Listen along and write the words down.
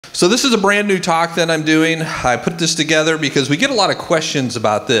So this is a brand new talk that I'm doing. I put this together because we get a lot of questions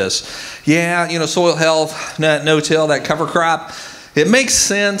about this. Yeah, you know, soil health, no-till, that cover crop, it makes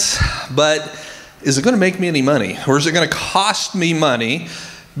sense, but is it going to make me any money? Or is it going to cost me money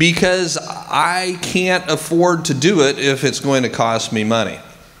because I can't afford to do it if it's going to cost me money?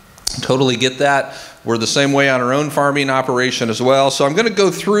 Totally get that. We're the same way on our own farming operation as well. So I'm going to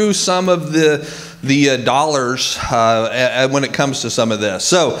go through some of the dollars when it comes to some of this.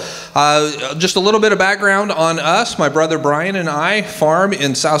 So just a little bit of background on us. My brother Brian and I farm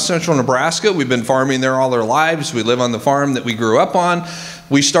in south central Nebraska. We've been farming there all our lives. We live on the farm that we grew up on.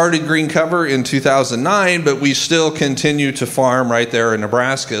 We started Green Cover in 2009, but we still continue to farm right there in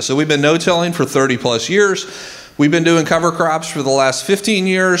Nebraska. So we've been no-tilling for 30 plus years. We've been doing cover crops for the last 15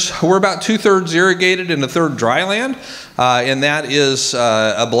 years. We're about 2/3 irrigated and 1/3 dry land, and that is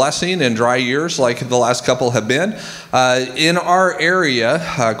a blessing in dry years like the last couple have been. In our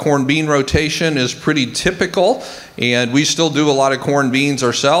area, corn bean rotation is pretty typical, and we still do a lot of corn beans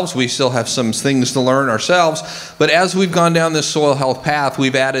ourselves. We still have some things to learn ourselves, but as we've gone down this soil health path,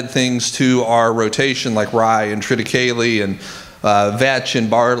 we've added things to our rotation like rye and triticale and vetch and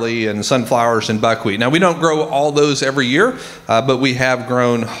barley and sunflowers and buckwheat. Now we don't grow all those every year, but we have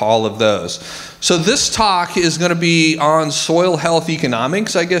grown all of those. So this talk is going to be on soil health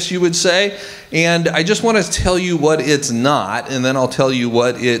economics, I guess you would say, and I just want to tell you what it's not, and then I'll tell you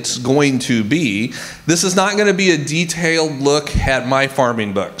what it's going to be. This is not going to be a detailed look at my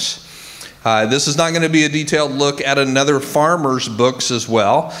farming books. This is not going to be a detailed look at another farmer's books as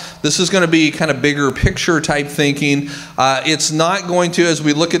well. This is going to be kind of bigger picture type thinking. It's not going to, as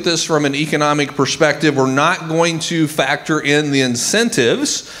we look at this from an economic perspective, we're not going to factor in the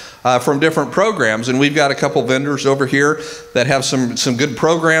incentives from different programs. And we've got a couple vendors over here that have some good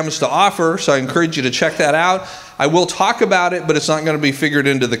programs to offer, so I encourage you to check that out. I will talk about it, but it's not going to be figured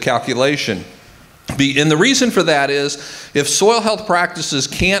into the calculation. And the reason for that is if soil health practices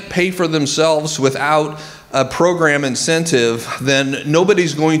can't pay for themselves without a program incentive, then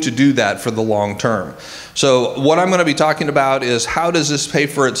nobody's going to do that for the long term. So what I'm going to be talking about is how does this pay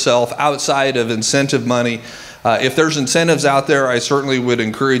for itself outside of incentive money? If there's incentives out there, I certainly would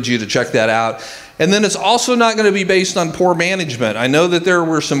encourage you to check that out. And then it's also not going to be based on poor management. I know that there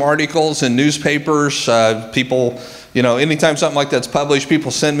were some articles in newspapers, people, you know, anytime something like that's published,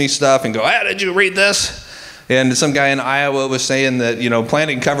 people send me stuff and go, ah, did you read this? And some guy in Iowa was saying that, you know,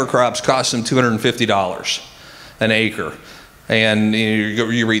 planting cover crops costs him $250 an acre. And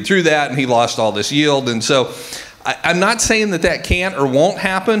you read through that and he lost all this yield. And so I'm not saying that that can't or won't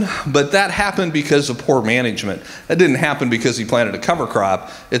happen, but that happened because of poor management. That didn't happen because he planted a cover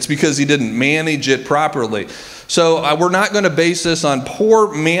crop. It's because he didn't manage it properly. So we're not going to base this on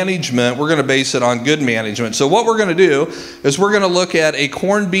poor management. We're going to base it on good management. So what we're going to do is we're going to look at a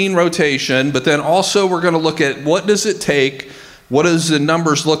corn bean rotation, but then also we're going to look at what does it take. What does the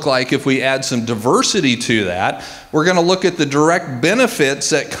numbers look like if we add some diversity to that? We're going to look at the direct benefits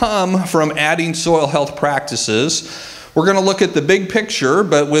that come from adding soil health practices. We're going to look at the big picture,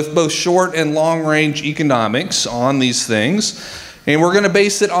 but with both short and long range economics on these things. And we're going to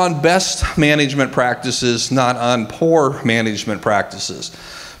base it on best management practices, not on poor management practices.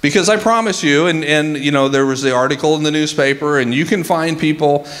 Because I promise you, and you know, there was the article in the newspaper, and you can find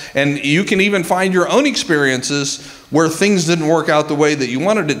people, and you can even find your own experiences where things didn't work out the way that you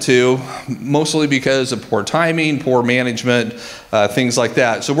wanted it to, mostly because of poor timing, poor management, things like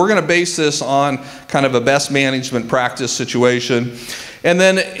that. So we're going to base this on kind of a best management practice situation. And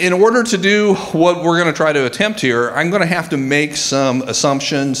then in order to do what we're going to try to attempt here, I'm going to have to make some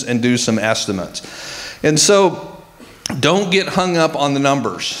assumptions and do some estimates. And so don't get hung up on the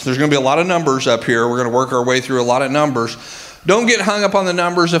numbers. There's going to be a lot of numbers up here. We're going to work our way through a lot of numbers. Don't get hung up on the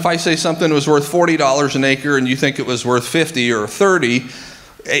numbers. If I say something was worth $40 an acre and you think it was worth 50 or 30,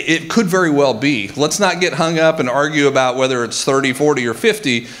 it could very well be. Let's not get hung up and argue about whether it's 30, 40, or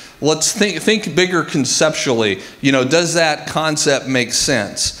 50. Let's think bigger conceptually. You know, does that concept make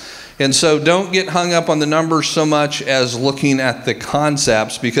sense? And so don't get hung up on the numbers so much as looking at the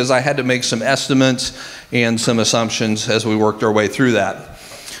concepts, because I had to make some estimates and some assumptions as we worked our way through that.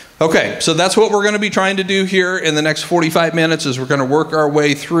 Okay, so that's what we're going to be trying to do here in the next 45 minutes is we're going to work our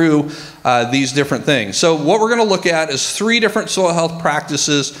way through these different things. So what we're going to look at is 3 different soil health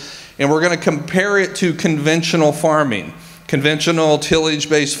practices, and we're going to compare it to conventional farming, conventional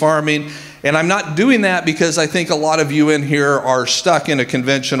tillage-based farming. And I'm not doing that because I think a lot of you in here are stuck in a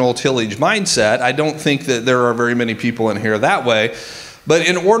conventional tillage mindset. I don't think that there are very many people in here that way. But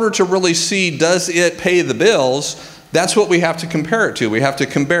in order to really see, does it pay the bills, that's what we have to compare it to. We have to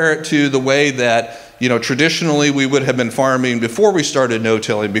compare it to the way that traditionally we would have been farming before we started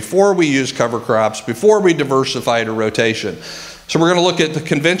no-tilling, before we used cover crops, before we diversified a rotation. So we're going to look at the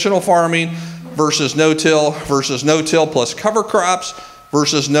conventional farming versus no-till plus cover crops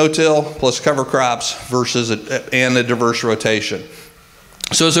versus no-till plus cover crops versus and a diverse rotation.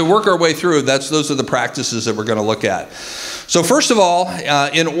 So as we work our way through, those are the practices that we're going to look at. So first of all,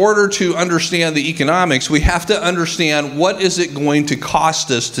 in order to understand the economics, we have to understand what is it going to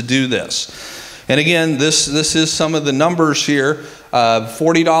cost us to do this. And again, this is some of the numbers here.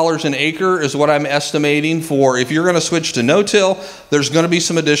 $40 an acre is what I'm estimating for. If you're going to switch to no-till, there's going to be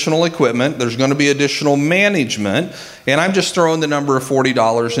some additional equipment. There's going to be additional management. And I'm just throwing the number of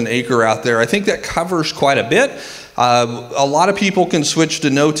 $40 an acre out there. I think that covers quite a bit. A lot of people can switch to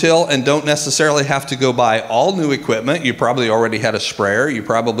no-till and don't necessarily have to go buy all new equipment. You probably already had a sprayer. You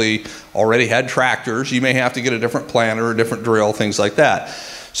probably already had tractors. You may have to get a different planter, a different drill, things like that.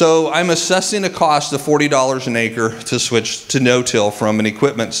 So I'm assessing a cost of $40 an acre to switch to no-till from an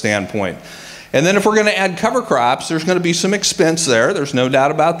equipment standpoint. And then if we're going to add cover crops, there's going to be some expense there. There's no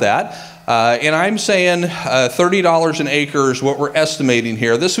doubt about that. And I'm saying $30 an acre is what we're estimating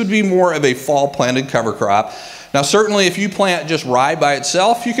here. This would be more of a fall planted cover crop. Now certainly if you plant just rye by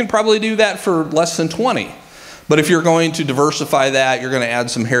itself, you can probably do that for less than 20. But if you're going to diversify that, you're going to add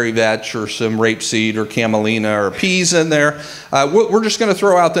some hairy vetch or some rapeseed or camelina or peas in there. We're just going to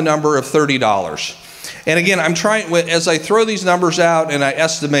throw out the number of $30. And again, I'm trying, as I throw these numbers out and I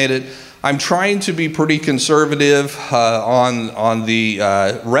estimate it, I'm trying to be pretty conservative on the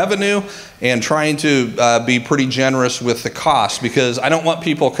revenue and trying to be pretty generous with the cost, because I don't want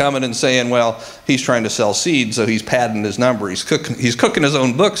people coming and saying, well, he's trying to sell seed, so he's padding his number. He's cooking his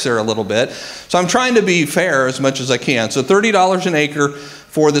own books there a little bit. So I'm trying to be fair as much as I can. So $30 an acre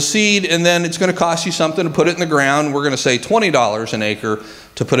for the seed, and then it's going to cost you something to put it in the ground. We're going to say $20 an acre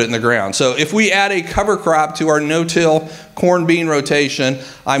to put it in the ground. So if we add a cover crop to our no-till corn bean rotation,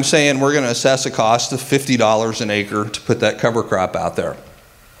 I'm saying we're going to assess a cost of $50 an acre to put that cover crop out there.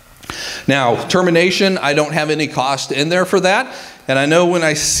 Now, termination, I don't have any cost in there for that. And I know when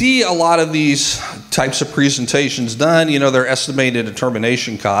I see a lot of these types of presentations done, they're estimated a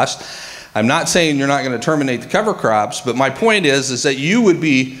termination cost. I'm not saying you're not going to terminate the cover crops, but my point is that you would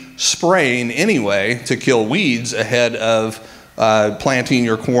be spraying anyway to kill weeds ahead of planting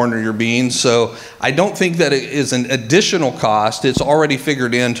your corn or your beans. So I don't think that it is an additional cost. It's already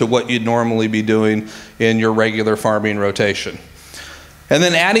figured into what you'd normally be doing in your regular farming rotation. And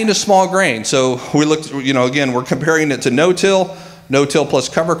then adding a small grain. So we looked, again, we're comparing it to no-till, no-till plus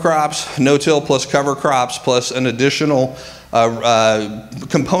cover crops, no-till plus cover crops plus an additional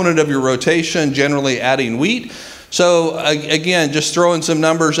component of your rotation, generally adding wheat. So again, just throwing some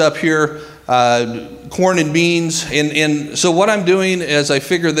numbers up here, corn and beans. And so what I'm doing as I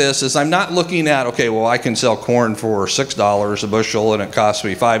figure this is I'm not looking at, okay, well, I can sell corn for $6 a bushel and it costs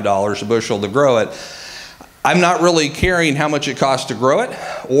me $5 a bushel to grow it. I'm not really caring how much it costs to grow it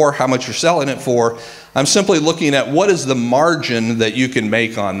or how much you're selling it for. I'm simply looking at what is the margin that you can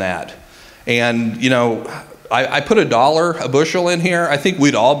make on that. And, I put $1 a bushel in here. I think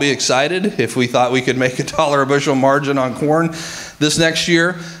we'd all be excited if we thought we could make $1 a bushel margin on corn this next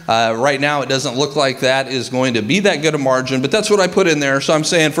year. Right now, it doesn't look like that is going to be that good a margin, but that's what I put in there. So I'm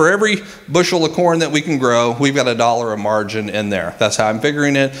saying for every bushel of corn that we can grow, we've got $1 a margin in there. That's how I'm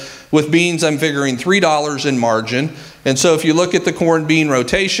figuring it. With beans, I'm figuring $3 in margin. And so if you look at the corn bean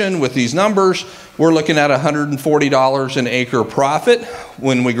rotation with these numbers, we're looking at $140 an acre profit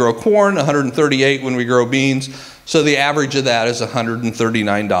when we grow corn, $138 when we grow beans. So the average of that is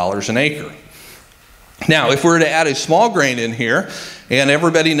 $139 an acre. Now, if we were to add a small grain in here, and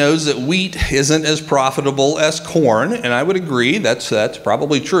everybody knows that wheat isn't as profitable as corn, and I would agree, that's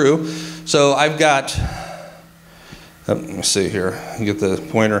probably true. So I've got, let me see here, get the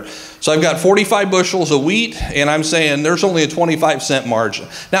pointer. So I've got 45 bushels of wheat, and I'm saying there's only a 25-cent margin.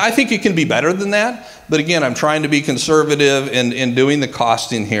 Now, I think it can be better than that, but again, I'm trying to be conservative in doing the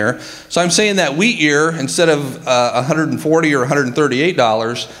costing here. So I'm saying that wheat year, instead of $140 or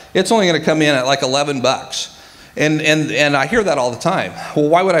 $138, it's only going to come in at like 11 bucks. And I hear that all the time. Well,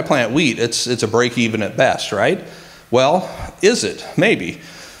 why would I plant wheat? It's a break even at best, right? Well, is it? Maybe.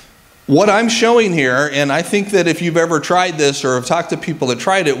 What I'm showing here, and I think that if you've ever tried this or have talked to people that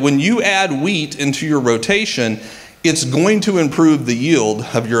tried it, when you add wheat into your rotation, it's going to improve the yield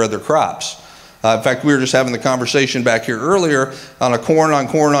of your other crops. In fact, we were just having the conversation back here earlier on a corn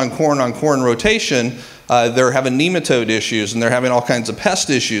rotation. They're having nematode issues and they're having all kinds of pest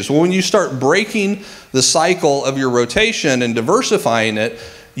issues. Well, when you start breaking the cycle of your rotation and diversifying it,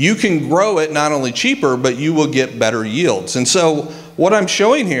 you can grow it not only cheaper, but you will get better yields. And so what I'm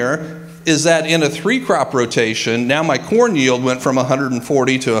showing here is that in a 3-crop rotation, now my corn yield went from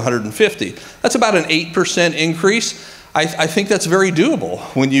 140 to 150. That's about an 8% increase. I think that's very doable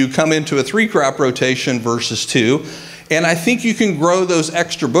when you come into a 3-crop rotation versus 2. And I think you can grow those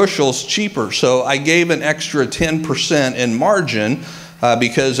extra bushels cheaper. So I gave an extra 10% in margin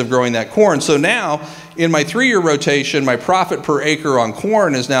because of growing that corn. So now in my 3-year rotation, my profit per acre on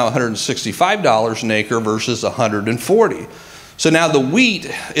corn is now $165 an acre versus $140. So now the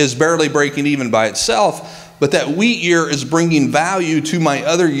wheat is barely breaking even by itself, but that wheat year is bringing value to my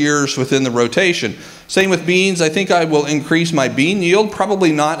other years within the rotation. Same with beans. I think I will increase my bean yield,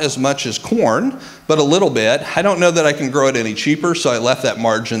 probably not as much as corn, but a little bit. I don't know that I can grow it any cheaper, so I left that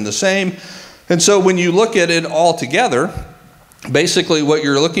margin the same. And so when you look at it all together, basically what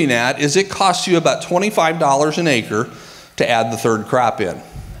you're looking at is it costs you about $25 an acre to add the 3rd crop in.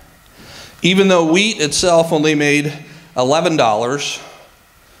 Even though wheat itself only made $11,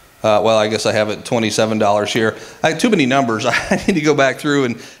 well, I guess I have it $27 here. I had too many numbers. I need to go back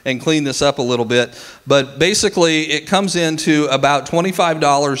through and clean this up a little bit. But basically, it comes into about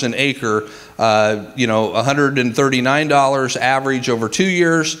 $25 an acre, you know, $139 average over 2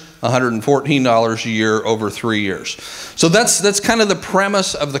 years, $114 a year over 3 years. So that's kind of the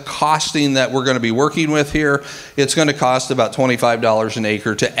premise of the costing that we're going to be working with here. It's going to cost about $25 an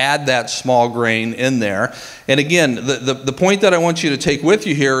acre to add that small grain in there. And again, the point that I want you to take with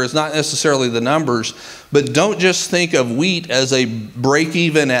you here is not necessarily the numbers, but don't just think of wheat as a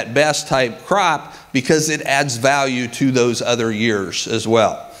break-even at best type crop, because it adds value to those other years as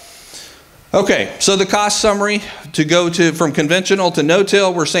well. Okay, so the cost summary to go to from conventional to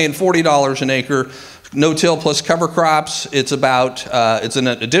no-till, we're saying $40 an acre. No-till plus cover crops, it's about it's an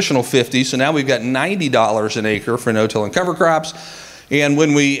additional $50. So now we've got $90 an acre for no-till and cover crops. And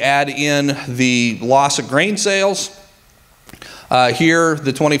when we add in the loss of grain sales, here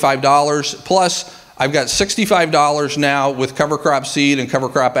the $25 plus, I've got $65 now with cover crop seed and cover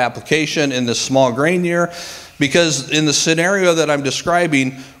crop application in this small grain year, because in the scenario that I'm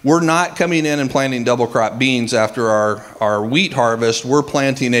describing, we're not coming in and planting double crop beans after our wheat harvest. We're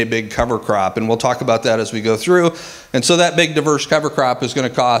planting a big cover crop, and we'll talk about that as we go through. And so that big diverse cover crop is going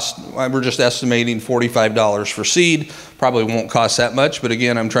to cost, we're just estimating $45 for seed. Probably won't cost that much, but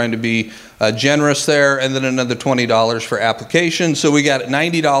again, I'm trying to be generous there, and then another $20 for application. So we got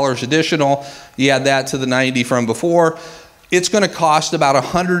 $90 additional. You add that to the $90 from before. It's going to cost about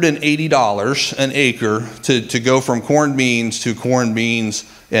 $180 an acre to go from corn beans to corn beans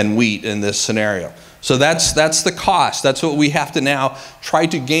and wheat in this scenario. So that's the cost. That's what we have to now try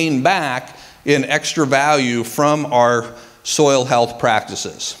to gain back in extra value from our soil health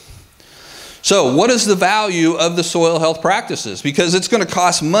practices. So what is the value of the soil health practices? Because it's going to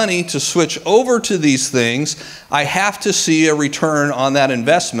cost money to switch over to these things. I have to see a return on that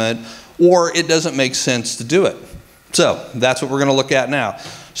investment, or it doesn't make sense to do it. So that's what we're going to look at now.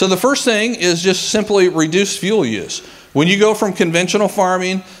 So the first thing is just simply reduce fuel use. When you go from conventional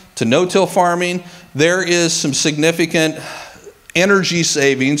farming to no-till farming, there is some significant energy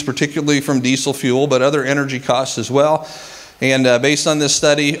savings, particularly from diesel fuel, but other energy costs as well. And based on this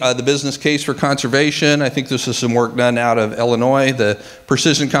study, the business case for conservation, I think this is some work done out of Illinois, the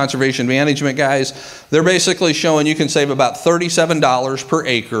Precision Conservation Management guys, they're basically showing you can save about $37 per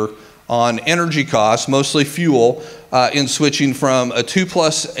acre on energy costs, mostly fuel, in switching from a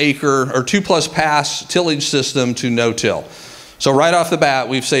 2+ acre or 2+ pass tillage system to no-till. So right off the bat,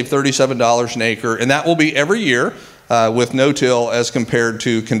 we've saved $37 an acre, and that will be every year with no-till as compared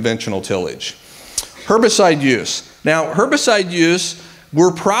to conventional tillage. Herbicide use. Now, herbicide use,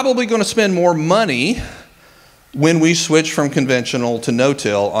 we're probably going to spend more money when we switch from conventional to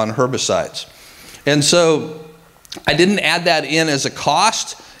no-till on herbicides. And so I didn't add that in as a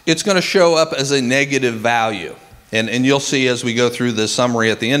cost. It's going to show up as a negative value. And you'll see as we go through the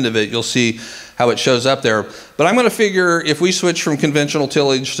summary at the end of it, you'll see how it shows up there. But I'm going to figure if we switch from conventional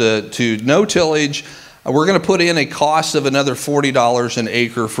tillage to no tillage, we're going to put in a cost of another $40 an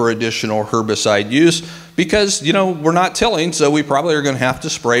acre for additional herbicide use, because, you know, we're not tilling, so we probably are going to have to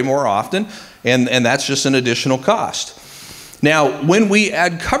spray more often, and that's just an additional cost. Now, when we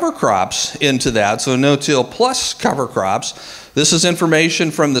add cover crops into that, so no-till plus cover crops, this is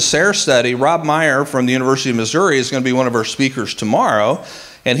information from the SARE study. Rob Meyer from the University of Missouri is going to be one of our speakers tomorrow,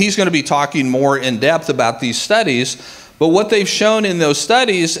 and he's going to be talking more in depth about these studies. But what they've shown in those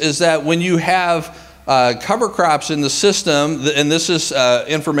studies is that when you have cover crops in the system, and this is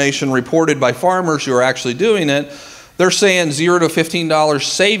information reported by farmers who are actually doing it, they're saying $0 to $15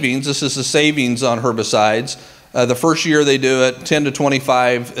 savings. This is the savings on herbicides. The first year they do it, 10 to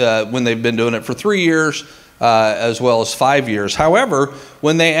 25 when they've been doing it for 3 years, as well as 5 years. However,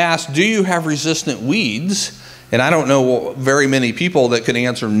 when they ask, do you have resistant weeds? And I don't know very many people that could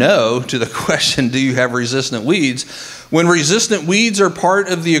answer no to the question, do you have resistant weeds? When resistant weeds are part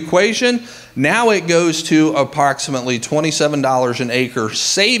of the equation, now it goes to approximately $27 an acre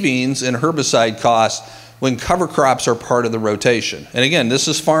savings in herbicide costs when cover crops are part of the rotation. And again, this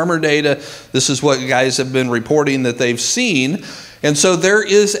is farmer data. This is what guys have been reporting that they've seen. And so there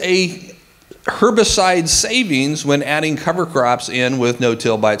is a herbicide savings when adding cover crops in with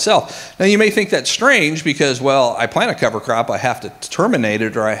no-till by itself. Now you may think that's strange because, well, I plant a cover crop, I have to terminate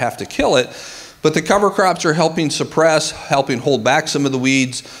it or I have to kill it, but the cover crops are helping suppress, helping hold back some of the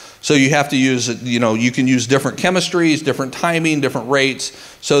weeds. So you have to use, you can use different chemistries, different timing, different rates.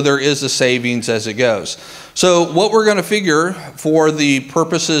 So there is a savings as it goes. So what we're going to figure for the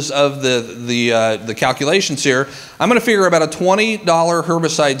purposes of the calculations here, I'm going to figure about a $20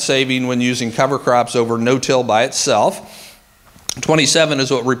 herbicide saving when using cover crops over no-till by itself. 27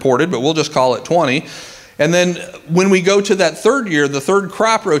 is what reported, but we'll just call it 20. And then when we go to that third year, the third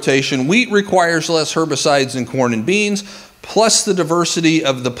crop rotation, wheat requires less herbicides than corn and beans, plus the diversity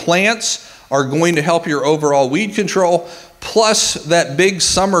of the plants are going to help your overall weed control, plus that big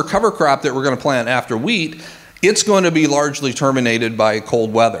summer cover crop that we're going to plant after wheat, it's going to be largely terminated by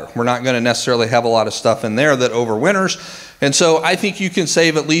cold weather. We're not going to necessarily have a lot of stuff in there that overwinters. And so I think you can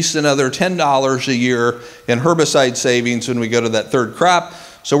save at least another $10 a year in herbicide savings when we go to that third crop.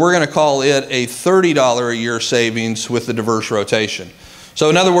 So we're going to call it a $30 a year savings with the diverse rotation.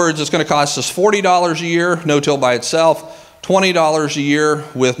 So in other words, it's going to cost us $40 a year, no-till by itself, $20 a year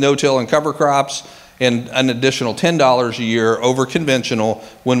with no-till and cover crops, and an additional $10 a year over conventional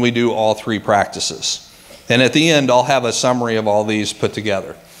when we do all three practices. And at the end, I'll have a summary of all these put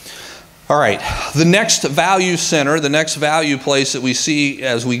together. All right, the next value center, the next value place that we see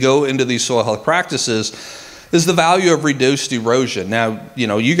as we go into these soil health practices is the value of reduced erosion. Now,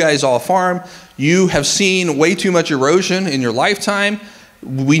 you guys all farm, you have seen way too much erosion in your lifetime.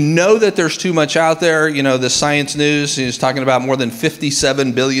 We know that there's too much out there. The Science News is talking about more than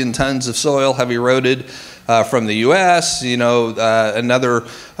 57 billion tons of soil have eroded from the U.S. Another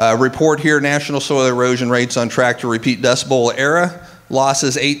report here, national soil erosion rates on track to repeat Dust Bowl era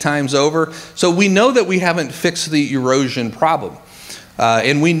losses 8 times over. So we know that we haven't fixed the erosion problem.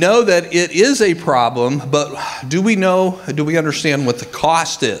 And we know that it is a problem, but do we understand what the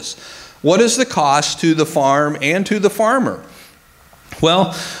cost is? What is the cost to the farm and to the farmer?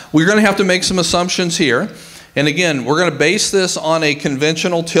 Well, we're going to have to make some assumptions here. And again, we're going to base this on a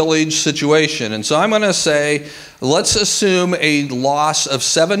conventional tillage situation. And so I'm going to say, let's assume a loss of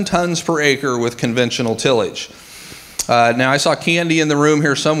 7 tons per acre with conventional tillage. Now, I saw Candy in the room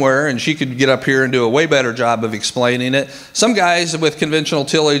here somewhere, and she could get up here and do a way better job of explaining it. Some guys with conventional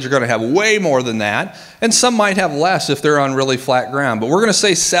tillage are going to have way more than that, and some might have less if they're on really flat ground. But we're going to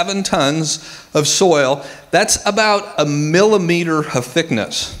say 7 tons of soil. That's about 1 millimeter of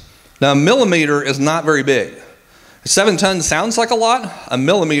thickness. Now, 1 millimeter is not very big. 7 tons sounds like a lot. 1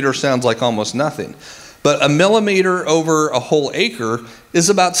 millimeter sounds like almost nothing. But 1 millimeter over a whole acre is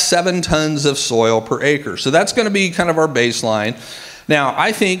about 7 tons of soil per acre. So that's going to be kind of our baseline. Now,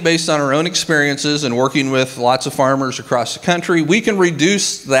 I think based on our own experiences and working with lots of farmers across the country, we can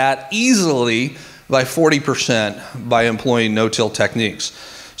reduce that easily by 40% by employing no-till techniques.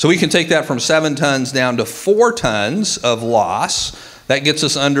 So we can take that from 7 tons down to 4 tons of loss. That gets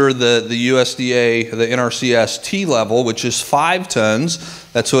us under the USDA, the NRCS T level, which is 5 tons.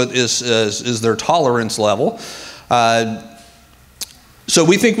 That's what is their tolerance level. So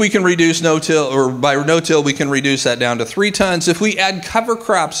we think we can reduce no-till, or by no-till we can reduce that down to 3 tons. If we add cover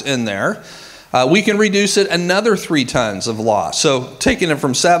crops in there, we can reduce it another 3 tons of loss. So taking it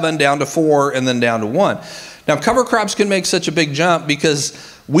from 7 down to 4 and then down to 1. Now cover crops can make such a big jump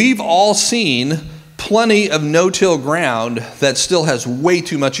because we've all seen plenty of no-till ground that still has way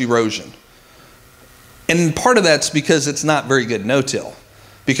too much erosion. And part of that's because it's not very good no-till,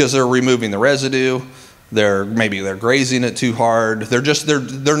 because they're removing the residue. Maybe they're grazing it too hard.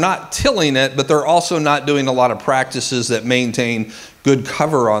 They're not tilling it, but they're also not doing a lot of practices that maintain good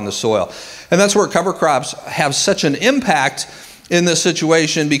cover on the soil. And that's where cover crops have such an impact in this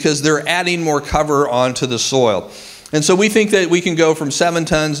situation, because they're adding more cover onto the soil. And so we think that we can go from 7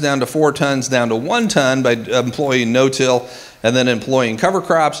 tons down to 4 tons down to 1 ton by employing no-till and then employing cover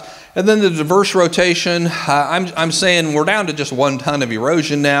crops. And then the diverse rotation, I'm saying we're down to just 1 ton of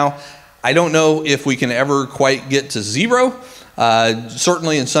erosion now. I don't know if we can ever quite get to 0.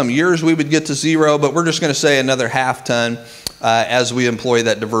 Certainly in some years we would get to 0, but we're just going to say another ½ ton. as we employ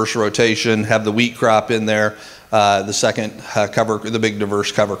that diverse rotation, have the wheat crop in there, the second the big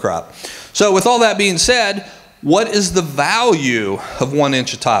diverse cover crop. So with all that being said, what is the value of 1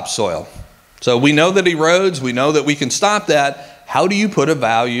 inch of topsoil? So we know that erodes, we know that we can stop that. How do you put a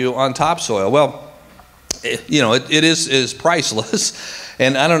value on topsoil? Well, it is priceless.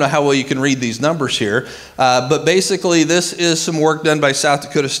 And I don't know how well you can read these numbers here, but basically this is some work done by South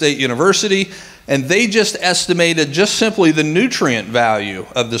Dakota State University, and they just estimated just simply the nutrient value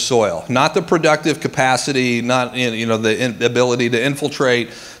of the soil, not the productive capacity, not the ability to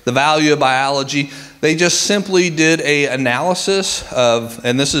infiltrate, the value of biology. They just simply did an analysis of,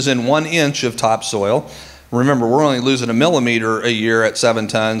 and this is in 1 inch of topsoil. Remember, we're only losing a millimeter a year at 7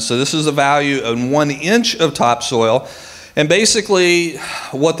 tons, so this is the value of 1 inch of topsoil. And basically,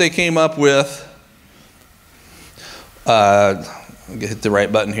 what they came up with, hit the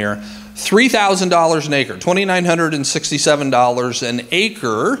right button here, $3,000 an acre, $2,967 an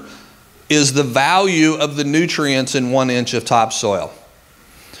acre is the value of the nutrients in 1 inch of topsoil.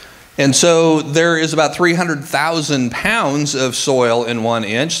 And so there is about 300,000 pounds of soil in 1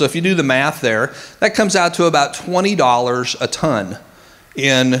 inch. So if you do the math there, that comes out to about $20 a ton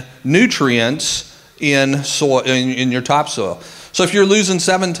in nutrients in your topsoil. So if you're losing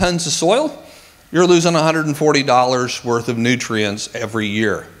 7 tons of soil, you're losing $140 worth of nutrients every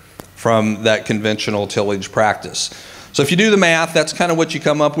year from that conventional tillage practice. So if you do the math, that's kind of what you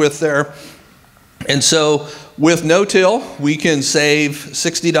come up with there. And so with no-till, we can save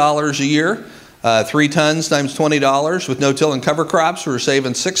 $60 a year, 3 tons times $20. With no-till and cover crops, we're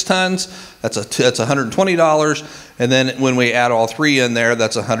saving 6 tons. That's $120. And then when we add all 3 in there,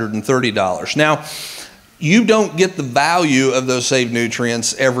 that's $130. Now, you don't get the value of those saved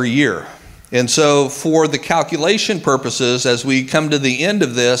nutrients every year. And so for the calculation purposes, as we come to the end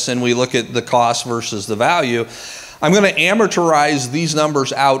of this and we look at the cost versus the value, I'm going to amortize these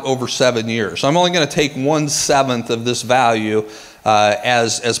numbers out over 7 years. So I'm only going to take 1/7 of this value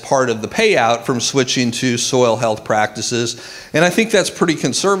as part of the payout from switching to soil health practices. And I think that's pretty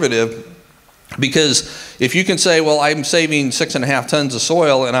conservative, because if you can say, well, I'm saving 6.5 tons of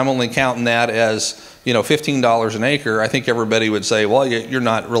soil and I'm only counting that as $15 an acre, I think everybody would say, well, you're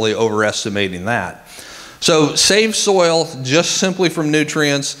not really overestimating that. So save soil just simply from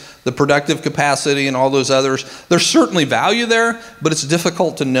nutrients, the productive capacity and all those others. There's certainly value there, but it's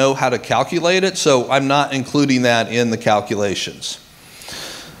difficult to know how to calculate it, so I'm not including that in the calculations.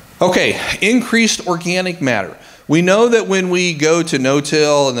 Okay, increased organic matter. We know that when we go to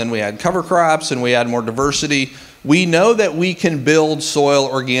no-till and then we add cover crops and we add more diversity, we know that we can build soil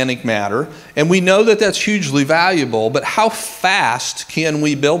organic matter, and we know that that's hugely valuable, but how fast can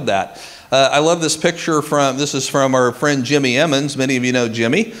we build that? I love this picture this is from our friend Jimmy Emmons. Many of you know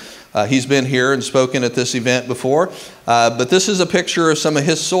Jimmy. He's been here and spoken at this event before. But this is a picture of some of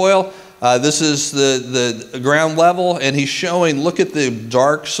his soil. This is the ground level, and he's showing, look at the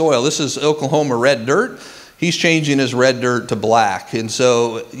dark soil. This is Oklahoma red dirt. He's changing his red dirt to black. And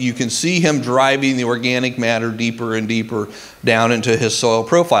so you can see him driving the organic matter deeper and deeper down into his soil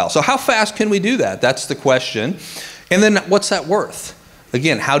profile. So how fast can we do that? That's the question. And then what's that worth?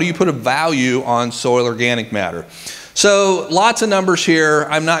 Again, how do you put a value on soil organic matter? So lots of numbers here.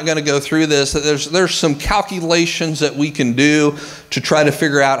 I'm not going to go through this. There's some calculations that we can do to try to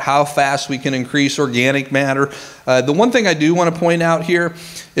figure out how fast we can increase organic matter. The one thing I do want to point out here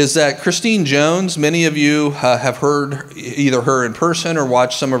is that Christine Jones, many of you have heard either her in person or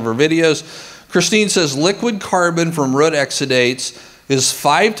watched some of her videos. Christine says liquid carbon from root exudates is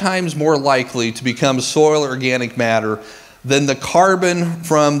 5 times more likely to become soil organic matter than the carbon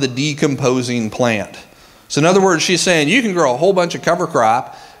from the decomposing plant. So in other words, she's saying you can grow a whole bunch of cover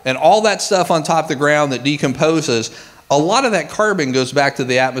crop and all that stuff on top of the ground that decomposes, a lot of that carbon goes back to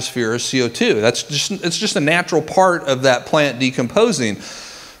the atmosphere as CO2. It's just a natural part of that plant decomposing.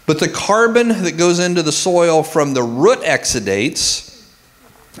 But the carbon that goes into the soil from the root exudates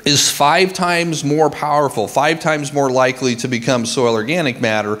is 5 times more powerful, 5 times more likely to become soil organic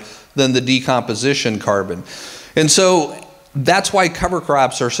matter than the decomposition carbon. And so that's why cover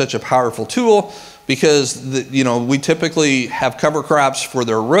crops are such a powerful tool, because we typically have cover crops for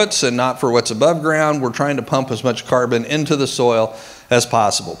their roots and not for what's above ground. We're trying to pump as much carbon into the soil as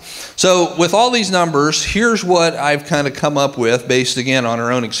possible. So with all these numbers, here's what I've kind of come up with based again on our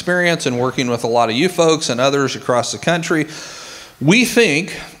own experience and working with a lot of you folks and others across the country. We've seen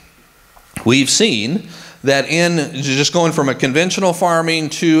that in just going from a conventional farming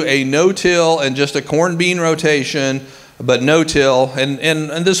to a no-till and just a corn bean rotation, but no-till, and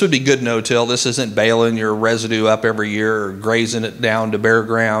this would be good no-till. This isn't baling your residue up every year or grazing it down to bare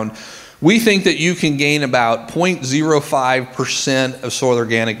ground. we think that you can gain about 0.05% of soil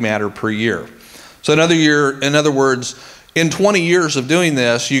organic matter per year. So in other words, in 20 years of doing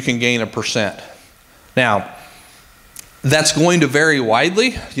this, you can gain 1%. Now, that's going to vary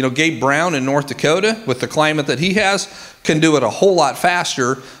widely. You know, Gabe Brown in North Dakota, with the climate that he has, can do it a whole lot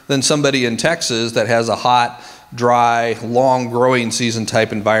faster than somebody in Texas that has a hot, dry, long growing season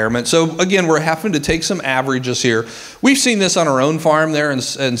type environment. So again, we're having to take some averages here. We've seen this on our own farm there in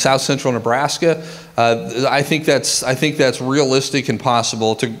south central Nebraska. I think that's realistic and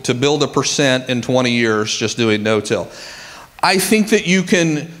possible to build 1% in 20 years just doing no-till. I think that you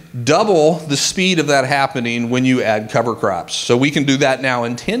can double the speed of that happening when you add cover crops. So we can do that now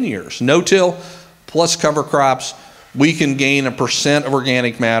in 10 years. No-till plus cover crops, we can gain 1% of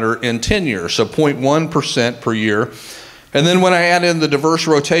organic matter in 10 years, so 0.1% per year. And then when I add in the diverse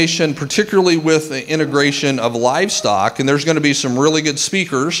rotation, particularly with the integration of livestock, and there's going to be some really good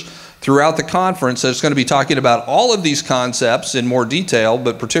speakers throughout the conference that's going to be talking about all of these concepts in more detail,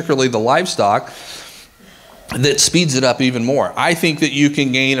 but particularly the livestock, that speeds it up even more. I think that you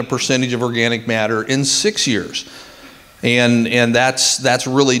can gain a percentage of organic matter in 6 years. And that's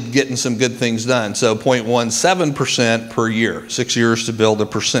really getting some good things done. So 0.17% per year, 6 years to build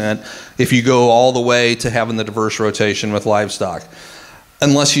 1%, if you go all the way to having the diverse rotation with livestock.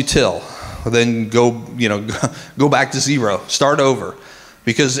 Unless you till, then go back to zero, start over.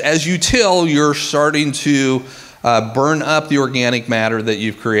 Because as you till, you're starting to burn up the organic matter that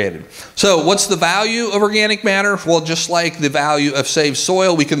you've created. So what's the value of organic matter? Well, just like the value of saved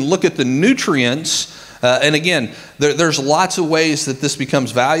soil, we can look at the nutrients. And again, there's lots of ways that this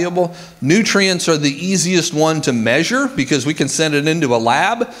becomes valuable. Nutrients are the easiest one to measure because we can send it into a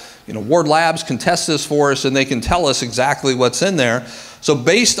lab. You know, Ward Labs can test this for us and they can tell us exactly what's in there. So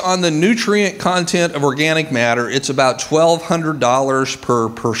based on the nutrient content of organic matter, it's about $1,200 per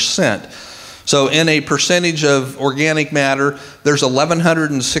percent. So in a percentage of organic matter, there's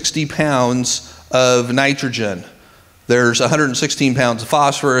 1,160 pounds of nitrogen. There's 116 pounds of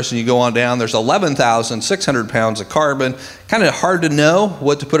phosphorus, and you go on down, there's 11,600 pounds of carbon. Kind of hard to know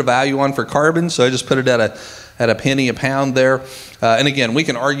what to put a value on for carbon, so I just put it at a penny a pound there. And again, we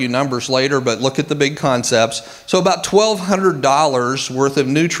can argue numbers later, but look at the big concepts. So about $1,200 worth of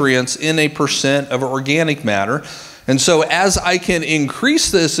nutrients in a percent of organic matter. And so as I can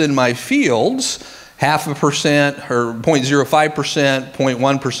increase this in my fields, 0.5% or 0.05%,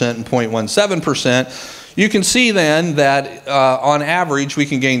 0.1%, and 0.17%, you can see then that on average we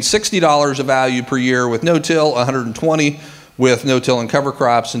can gain $60 of value per year with no-till, $120 with no-till and cover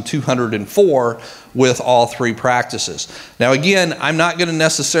crops, and $204 with all three practices. Now again, I'm not going to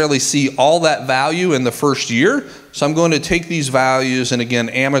necessarily see all that value in the first year, so I'm going to take these values and again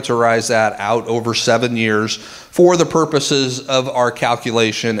amateurize that out over 7 years for the purposes of our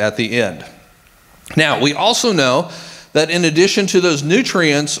calculation at the end. Now we also know that in addition to those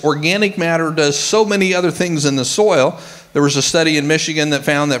nutrients, organic matter does so many other things in the soil. There was a study in Michigan that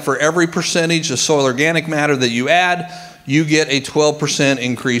found that for every percentage of soil organic matter that you add, you get a 12%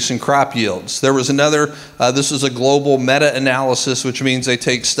 increase in crop yields. There was another, this is a global meta-analysis, which means they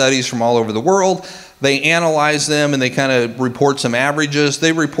take studies from all over the world, they analyze them, and they kind of report some averages.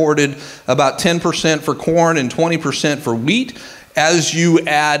 They reported about 10% for corn and 20% for wheat as you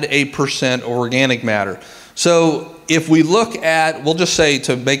add a percent of organic matter. So if we look at, we'll just say,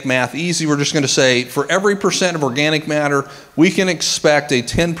 to make math easy, we're just going to say for every percent of organic matter, we can expect a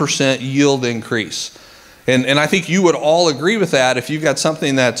 10% yield increase. And I think you would all agree with that. If you've got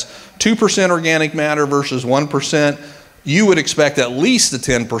something that's 2% organic matter versus 1%, you would expect at least a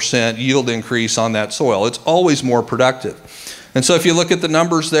 10% yield increase on that soil. It's always more productive. And so if you look at the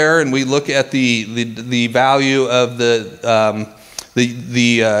numbers there and we look at the value of the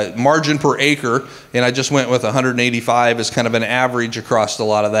margin per acre, and I just went with 185 as kind of an average across a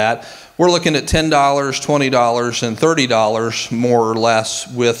lot of that, we're looking at $10, $20, and $30 more or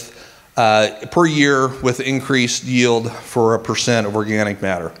less with per year with increased yield for a percent of organic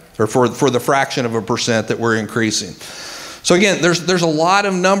matter, or for the fraction of a percent that we're increasing. So again, there's a lot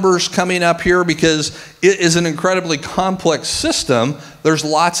of numbers coming up here because it is an incredibly complex system. There's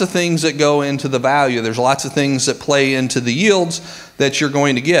lots of things that go into the value. There's lots of things that play into the yields that you're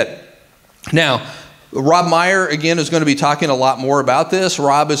going to get. Now, Rob Meyer, again, is going to be talking a lot more about this.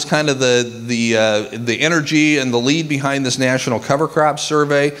 Rob is kind of the energy and the lead behind this National Cover Crop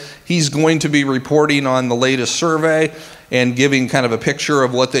Survey. He's going to be reporting on the latest survey and giving kind of a picture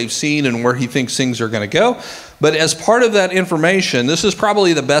of what they've seen and where he thinks things are going to go. But as part of that information, this is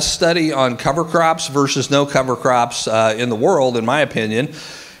probably the best study on cover crops versus no cover crops in the world, in my opinion.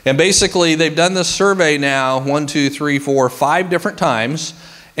 And basically, they've done this survey now 5 different times.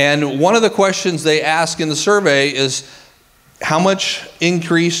 And one of the questions they ask in the survey is, how much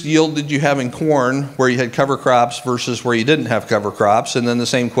increased yield did you have in corn where you had cover crops versus where you didn't have cover crops? And then the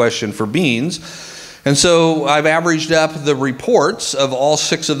same question for beans. And so I've averaged up the reports of all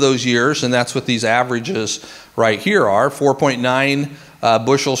 6 of those years, and that's what these averages right here are. 4.9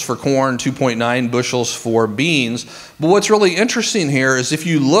 bushels for corn, 2.9 bushels for beans. But what's really interesting here is if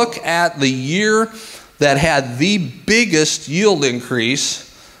you look at the year that had the biggest yield increase,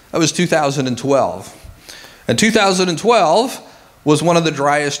 that was 2012. And 2012 was one of the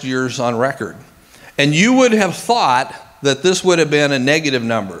driest years on record. And you would have thought that this would have been a negative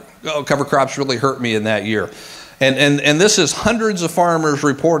number. Oh, cover crops really hurt me in that year. And this is hundreds of farmers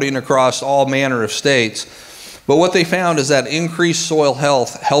reporting across all manner of states. But what they found is that increased soil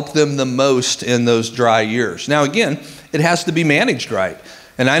health helped them the most in those dry years. Now again, it has to be managed right.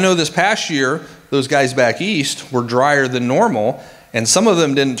 And I know this past year, those guys back east were drier than normal, and some of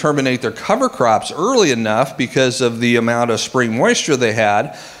them didn't terminate their cover crops early enough because of the amount of spring moisture they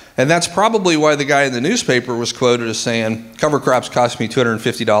had. And that's probably why the guy in the newspaper was quoted as saying, cover crops cost me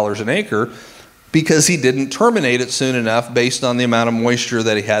 $250 an acre, because he didn't terminate it soon enough based on the amount of moisture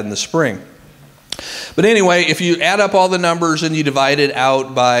that he had in the spring. But anyway, if you add up all the numbers and you divide it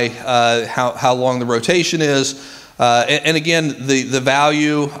out by how long the rotation is, and again, the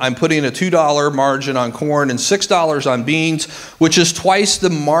value, I'm putting a $2 margin on corn and $6 on beans, which is twice the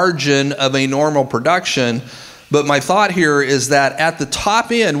margin of a normal production. But my thought here is that at the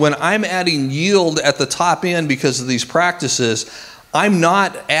top end, when I'm adding yield at the top end because of these practices, I'm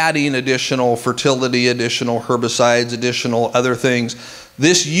not adding additional fertility, additional herbicides, additional other things.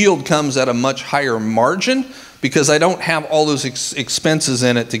 This yield comes at a much higher margin because I don't have all those expenses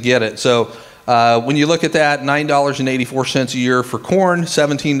in it to get it. So when you look at that, $9.84 a year for corn,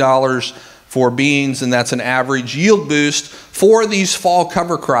 $17 for beans, and that's an average yield boost for these fall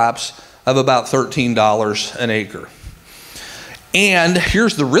cover crops of about $13 an acre. And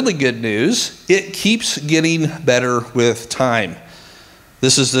here's the really good news. It keeps getting better with time.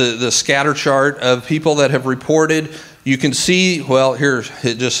 This is the scatter chart of people that have reported. You can see, well, here,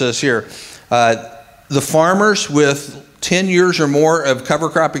 it just says here, the farmers with 10 years or more of cover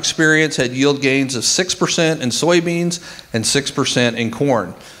crop experience had yield gains of 6% in soybeans and 6% in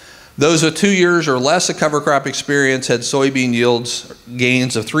corn. Those with 2 years or less of cover crop experience had soybean yields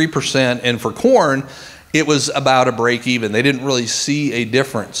gains of 3%, and for corn, it was about a break even. They didn't really see a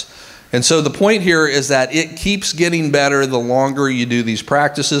difference. And so the point here is that it keeps getting better the longer you do these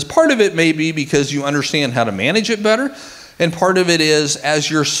practices. Part of it may be because you understand how to manage it better, and part of it is as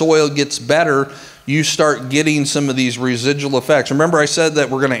your soil gets better, you start getting some of these residual effects. Remember I said that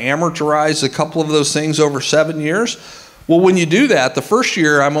we're going to amortize a couple of those things over 7 years? Well, when you do that, the first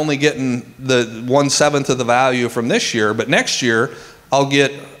year I'm only getting the 1/7 of the value from this year, but next year I'll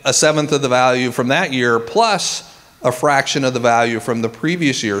get 1/7 of the value from that year plus a fraction of the value from the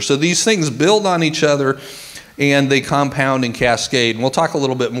previous year. So these things build on each other and they compound and cascade. And we'll talk a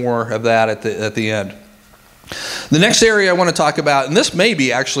little bit more of that at the end. The next area I want to talk about, and this may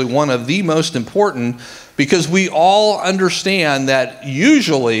be actually one of the most important, because we all understand that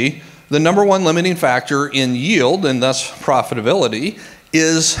usually the number one limiting factor in yield, and thus profitability,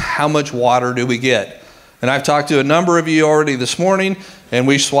 is how much water do we get. And I've talked to a number of you already this morning, and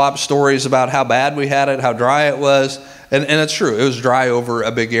we swapped stories about how bad we had it, how dry it was, and it's true, it was dry over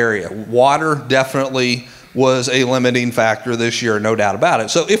a big area. Water definitely was a limiting factor this year, no doubt about it.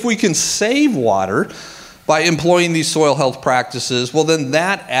 So if we can save water by employing these soil health practices, well then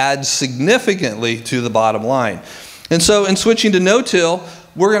that adds significantly to the bottom line. And so in switching to no-till,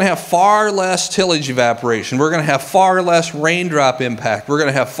 we're going to have far less tillage evaporation. We're going to have far less raindrop impact. We're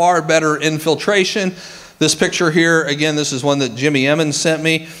going to have far better infiltration. This picture here, again, this is one that Jimmy Emmons sent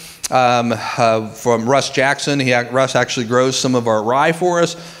me from Russ Jackson. Russ actually grows some of our rye for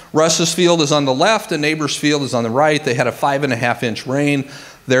us. Russ's field is on the left, and neighbor's field is on the right. They had a 5.5-inch rain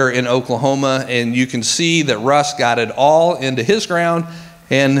there in Oklahoma, and you can see that Russ got it all into his ground,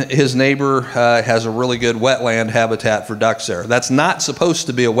 and his neighbor has a really good wetland habitat for ducks there. That's not supposed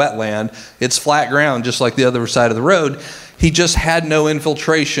to be a wetland. It's flat ground, just like the other side of the road. He just had no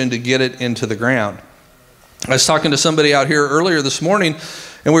infiltration to get it into the ground. I was talking to somebody out here earlier this morning,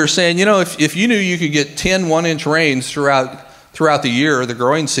 and we were saying, you know, if you knew you could get 10 1-inch rains throughout the year, the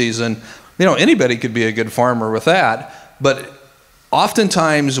growing season, you know, anybody could be a good farmer with that. But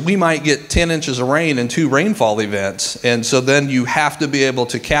oftentimes we might get 10 inches of rain in 2 rainfall events, and so then you have to be able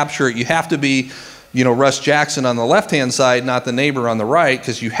to capture it. You have to be, you know, Russ Jackson on the left-hand side, not the neighbor on the right,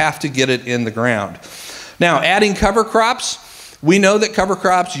 because you have to get it in the ground. Now, adding cover crops, we know that cover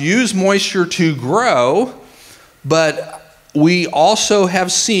crops use moisture to grow, but we also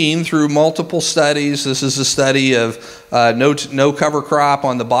have seen through multiple studies, this is a study of no cover crop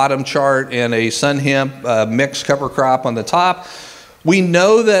on the bottom chart and a sun hemp mixed cover crop on the top. We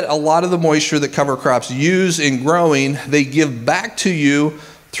know that a lot of the moisture that cover crops use in growing, they give back to you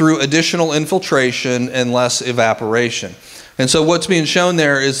through additional infiltration and less evaporation. And so what's being shown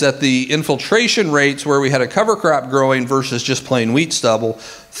there is that the infiltration rates where we had a cover crop growing versus just plain wheat stubble,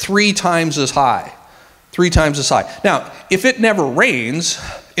 3 times as high. 3 times as high. Now, if it never rains,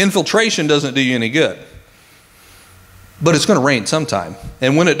 infiltration doesn't do you any good. But it's going to rain sometime.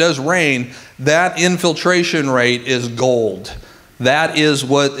 And when it does rain, that infiltration rate is gold. That is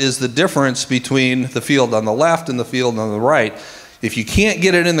what is the difference between the field on the left and the field on the right. If you can't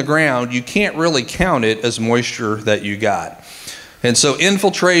get it in the ground, you can't really count it as moisture that you got. And so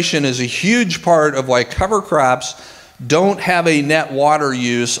infiltration is a huge part of why cover crops don't have a net water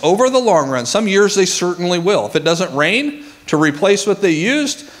use over the long run. Some years they certainly will. If it doesn't rain to replace what they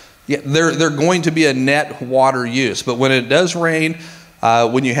used, yeah, they're going to be a net water use. But when it does rain,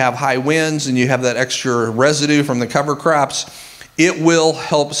 when you have high winds and you have that extra residue from the cover crops, it will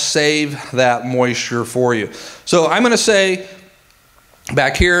help save that moisture for you. So I'm going to say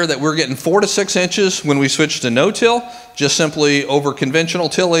back here that we're getting 4 to 6 inches when we switch to no-till, just simply over conventional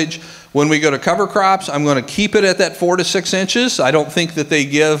tillage. When we go to cover crops, I'm going to keep it at that 4 to 6 inches. I don't think that they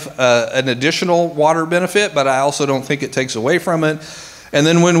give an additional water benefit, but I also don't think it takes away from it. And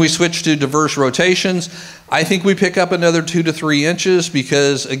then when we switch to diverse rotations, I think we pick up another 2 to 3 inches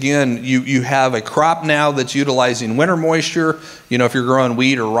because, again, you have a crop now that's utilizing winter moisture. You know, if you're growing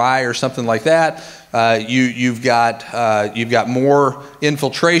wheat or rye or something like that, you've got more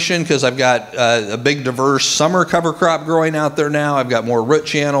infiltration because I've got a big diverse summer cover crop growing out there now. I've got more root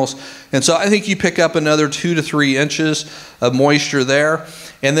channels. And so I think you pick up another 2 to 3 inches of moisture there.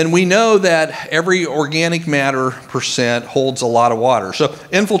 And then we know that every organic matter percent holds a lot of water. So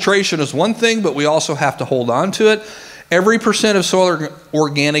infiltration is one thing, but we also have to hold on to it. Every percent of soil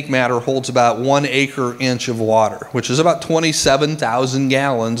organic matter holds about 1 acre inch of water, which is about 27,000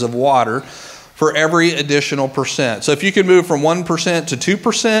 gallons of water for every additional percent. So if you can move from 1% to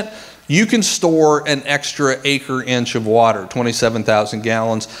 2%, you can store an extra acre inch of water, 27,000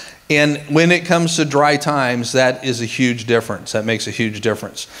 gallons. And when it comes to dry times, that is a huge difference. That makes a huge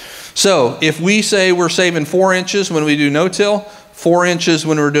difference. So if we say we're saving 4 inches when we do no-till, 4 inches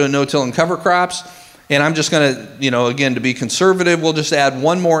when we're doing no-till and cover crops, and I'm just going to, you know, again, to be conservative, we'll just add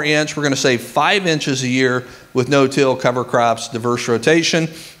 1 more inch. We're going to save 5 inches a year with no-till, cover crops, diverse rotation.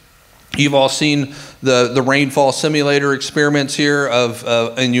 You've all seen the rainfall simulator experiments here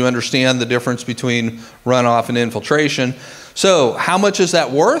and you understand the difference between runoff and infiltration. So how much is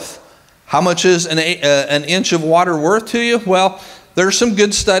that worth? How much is an inch of water worth to you? Well, there's some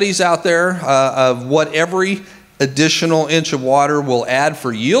good studies out there of what every additional inch of water will add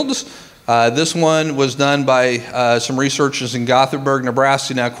for yields. This one was done by some researchers in Gothenburg,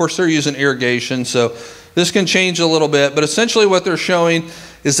 Nebraska. Now, of course, they're using irrigation, so this can change a little bit, but essentially what they're showing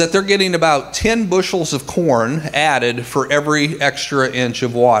is that they're getting about 10 bushels of corn added for every extra inch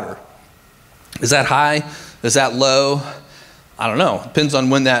of water. Is that high? Is that low? I don't know. Depends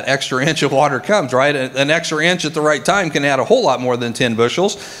on when that extra inch of water comes, right? An extra inch at the right time can add a whole lot more than 10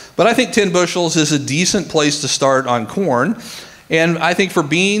 bushels. But I think 10 bushels is a decent place to start on corn. And I think for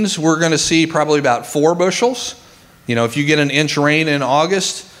beans, we're going to see probably about 4 bushels. You know, if you get an inch rain in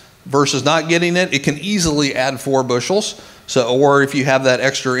August versus not getting it, it can easily add 4 bushels. So, or if you have that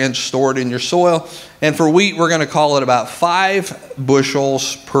extra inch stored in your soil. And for wheat, we're going to call it about 5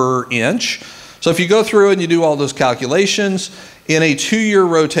 bushels per inch. So if you go through and you do all those calculations, in a 2-year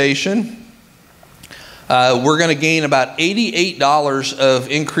rotation, we're going to gain about $88 of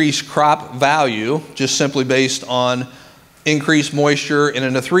increased crop value, just simply based on increased moisture, and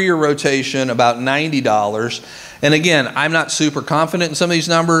in a 3-year rotation, about $90. And again, I'm not super confident in some of these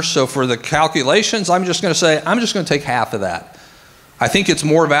numbers, so for the calculations, I'm just going to say, I'm just going to take half of that. I think it's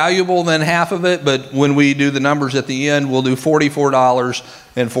more valuable than half of it, but when we do the numbers at the end, we'll do $44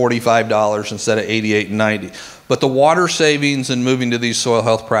 and $45 instead of $88 and $90. But the water savings and moving to these soil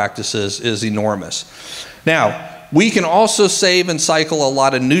health practices is enormous. Now, we can also save and cycle a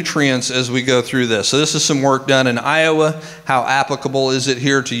lot of nutrients as we go through this. So this is some work done in Iowa. How applicable is it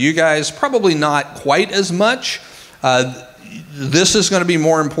here to you guys? Probably not quite as much. This is going to be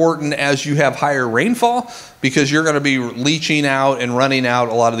more important as you have higher rainfall because you're going to be leaching out and running out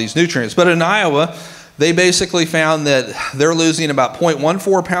a lot of these nutrients. But in Iowa, they basically found that they're losing about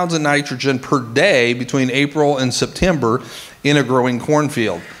 0.14 pounds of nitrogen per day between April and September in a growing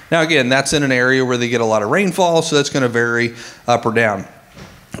cornfield. Now again, that's in an area where they get a lot of rainfall, so that's going to vary up or down.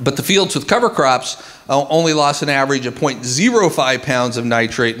 But the fields with cover crops only lost an average of 0.05 pounds of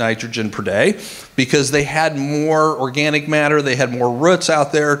nitrate nitrogen per day because they had more organic matter, they had more roots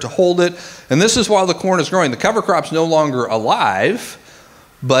out there to hold it. And this is while the corn is growing. The cover crop's no longer alive,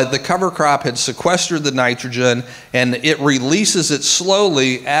 but the cover crop had sequestered the nitrogen and it releases it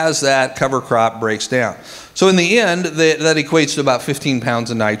slowly as that cover crop breaks down. So in the end, that equates to about 15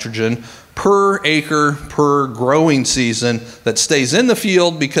 pounds of nitrogen per acre per growing season that stays in the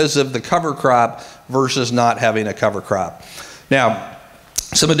field because of the cover crop versus not having a cover crop. Now,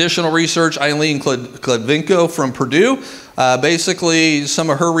 some additional research, Eileen Kledvinko from Purdue, basically some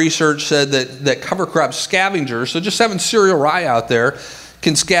of her research said that cover crop scavengers, so just having cereal rye out there,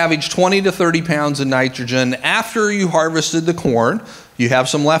 can scavenge 20 to 30 pounds of nitrogen after you harvested the corn. You have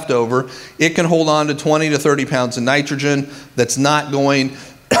some left over. It can hold on to 20 to 30 pounds of nitrogen that's not going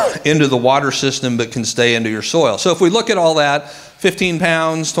into the water system but can stay into your soil. So if we look at all that, 15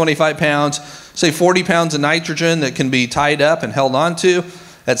 pounds, 25 pounds, say 40 pounds of nitrogen that can be tied up and held onto,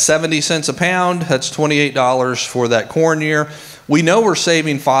 at 70 cents a pound, that's $28 for that corn year. We know we're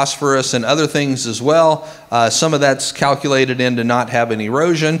saving phosphorus and other things as well. Some of that's calculated in to not have any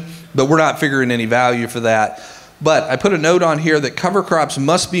erosion, but we're not figuring any value for that. But I put a note on here that cover crops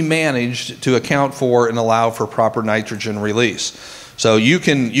must be managed to account for and allow for proper nitrogen release. So you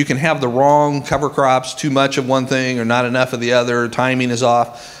can have the wrong cover crops, too much of one thing or not enough of the other, timing is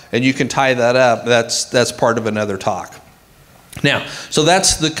off, and you can tie that up. That's part of another talk. Now, so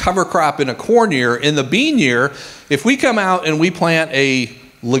that's the cover crop in a corn year. In the bean year, if we come out and we plant a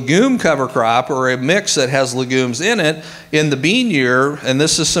legume cover crop or a mix that has legumes in it, in the bean year, and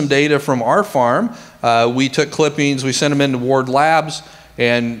this is some data from our farm, we took clippings, we sent them into Ward Labs,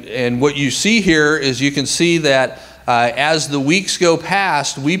 and what you see here is you can see that as the weeks go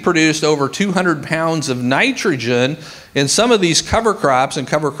past, we produced over 200 pounds of nitrogen in some of these cover crops and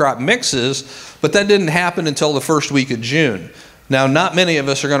cover crop mixes, but that didn't happen until the first week of June. Now, not many of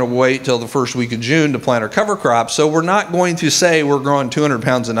us are going to wait till the first week of June to plant our cover crops, so we're not going to say we're growing 200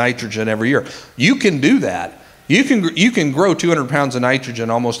 pounds of nitrogen every year. You can do that. You can grow 200 pounds of nitrogen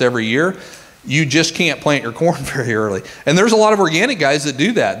almost every year. You just can't plant your corn very early. And there's a lot of organic guys that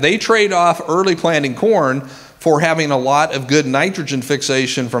do that. They trade off early planting corn for having a lot of good nitrogen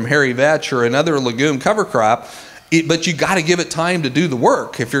fixation from hairy vetch or another legume cover crop, but you got to give it time to do the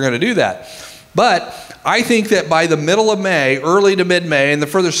work if you're going to do that. But I think that by the middle of May, early to mid-May, and the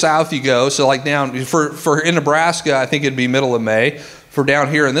further south you go, so like down in Nebraska, I think it'd be middle of May. For down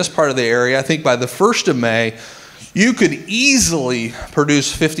here in this part of the area, I think by the 1st of May, you could easily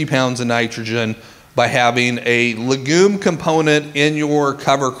produce 50 pounds of nitrogen by having a legume component in your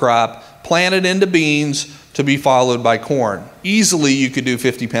cover crop planted into beans to be followed by corn. Easily you could do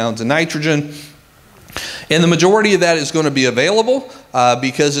 50 pounds of nitrogen. And the majority of that is going to be available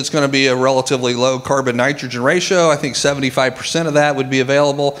because it's going to be a relatively low carbon nitrogen ratio. I think 75% of that would be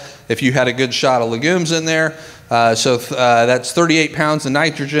available if you had a good shot of legumes in there. So that's 38 pounds of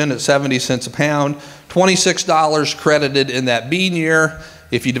nitrogen at 70 cents a pound, $26 credited in that bean year.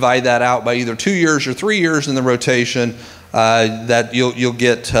 If you divide that out by either 2 years or 3 years in the rotation, that you'll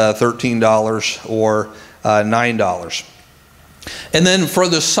get $13 or $9. And then for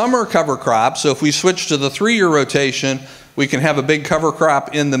the summer cover crop, so if we switch to the 3-year rotation, we can have a big cover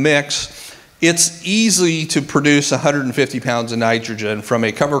crop in the mix. It's easy to produce 150 pounds of nitrogen from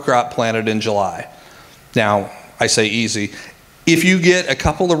a cover crop planted in July. Now, I say easy. If you get a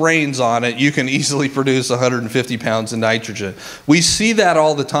couple of rains on it, you can easily produce 150 pounds of nitrogen. We see that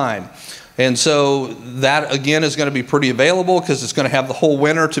all the time. And so that, again, is going to be pretty available because it's going to have the whole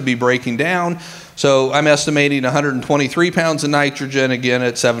winter to be breaking down. So I'm estimating 123 pounds of nitrogen, again,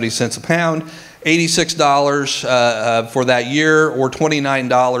 at 70 cents a pound, $86 for that year, or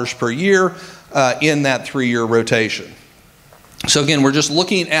 $29 per year in that 3-year rotation. So again, we're just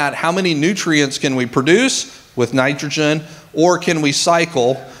looking at how many nutrients can we produce with nitrogen, or can we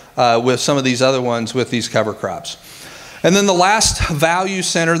cycle with some of these other ones with these cover crops. And then the last value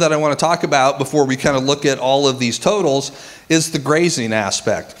center that I want to talk about before we kind of look at all of these totals is the grazing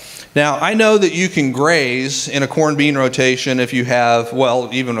aspect. Now, I know that you can graze in a corn bean rotation if you have, well,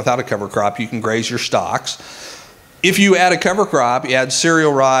 even without a cover crop, you can graze your stalks. If you add a cover crop, you add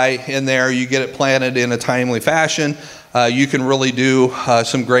cereal rye in there, you get it planted in a timely fashion, you can really do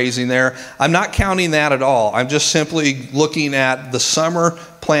some grazing there. I'm not counting that at all. I'm just simply looking at the summer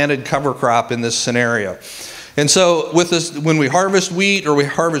planted cover crop in this scenario. And so with this, when we harvest wheat or we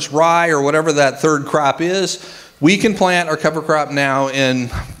harvest rye or whatever that third crop is, we can plant our cover crop now in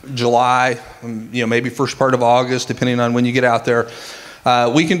July, maybe first part of August, depending on when you get out there.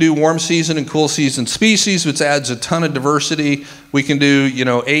 We can do warm season and cool season species, which adds a ton of diversity. We can do,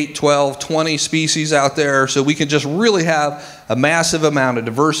 8, 12, 20 species out there. So we can just really have a massive amount of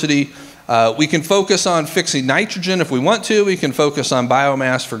diversity. We can focus on fixing nitrogen if we want to. We can focus on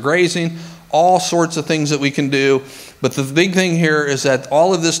biomass for grazing, all sorts of things that we can do. But the big thing here is that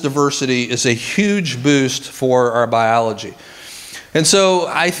all of this diversity is a huge boost for our biology. And so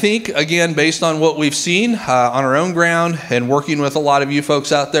I think, again, based on what we've seen on our own ground and working with a lot of you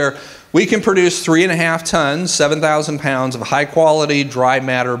folks out there, we can produce 3.5 tons, 7,000 pounds of high quality dry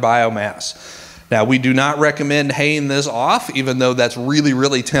matter biomass. Now, we do not recommend haying this off, even though that's really,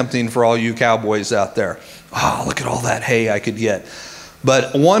 really tempting for all you cowboys out there. Oh, look at all that hay I could get.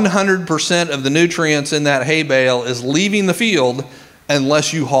 But 100% of the nutrients in that hay bale is leaving the field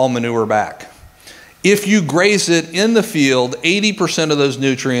unless you haul manure back. If you graze it in the field, 80% of those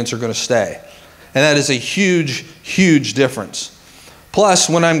nutrients are going to stay. And that is a huge, huge difference. Plus,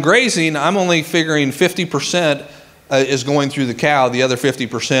 when I'm grazing, I'm only figuring 50% is going through the cow. The other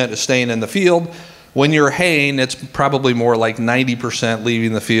 50% is staying in the field. When you're haying, it's probably more like 90%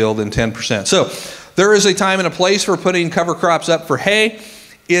 leaving the field and 10%. So there is a time and a place for putting cover crops up for hay.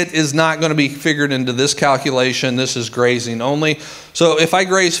 It is not going to be figured into this calculation. This is grazing only. So if I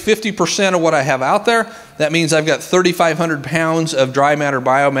graze 50% of what I have out there, that means I've got 3,500 pounds of dry matter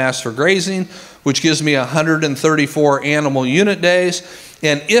biomass for grazing, which gives me 134 animal unit days.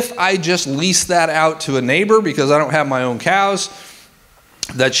 And if I just lease that out to a neighbor because I don't have my own cows,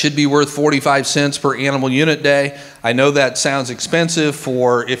 that should be worth 45 cents per animal unit day. I know that sounds expensive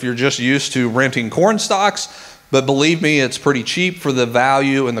for if you're just used to renting corn stalks, but believe me, it's pretty cheap for the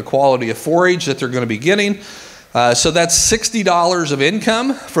value and the quality of forage that they're going to be getting. So that's $60 of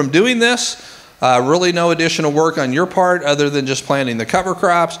income from doing this. Really no additional work on your part other than just planting the cover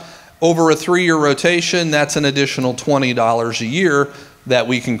crops. Over a 3-year rotation, that's an additional $20 a year that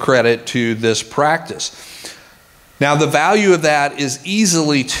we can credit to this practice. Now, the value of that is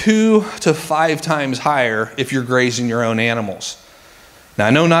easily 2 to 5 times higher if you're grazing your own animals. Now, I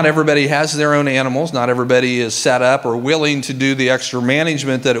know not everybody has their own animals. Not everybody is set up or willing to do the extra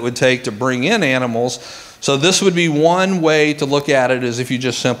management that it would take to bring in animals. So this would be one way to look at it, is if you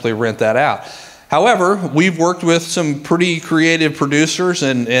just simply rent that out. However, we've worked with some pretty creative producers,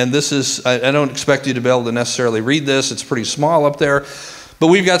 and this is, I don't expect you to be able to necessarily read this. It's pretty small up there. But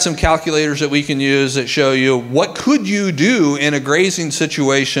we've got some calculators that we can use that show you what could you do in a grazing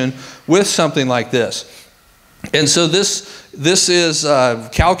situation with something like this. And so this is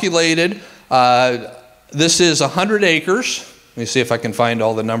calculated. This is 100 acres. Let me see if I can find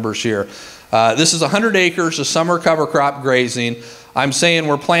all the numbers here. This is 100 acres of summer cover crop grazing. I'm saying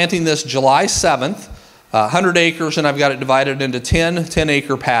we're planting this July 7th, 100 acres, and I've got it divided into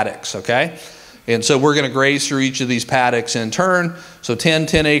 10-acre paddocks, okay? And so we're going to graze through each of these paddocks in turn. So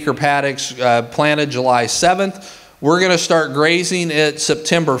 10-acre paddocks planted July 7th. We're going to start grazing it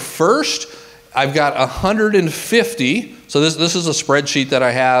September 1st. I've got 150. So this is a spreadsheet that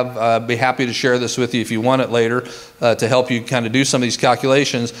I have. I'd be happy to share this with you if you want it later to help you kind of do some of these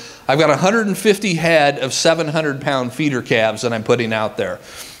calculations. I've got 150 head of 700-pound feeder calves that I'm putting out there.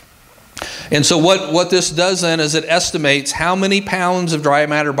 And so what this does then is it estimates how many pounds of dry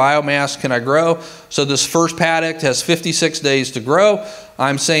matter biomass can I grow. So this first paddock has 56 days to grow.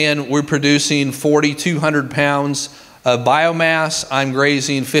 I'm saying we're producing 4,200 pounds of biomass. I'm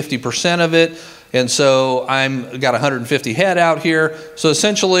grazing 50% of it. And so I've got 150 head out here. So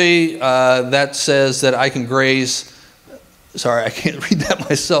essentially that says that I can graze, sorry, I can't read that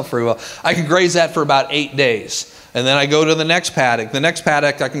myself very well. I can graze that for about 8 days. And then I go to the next paddock. The next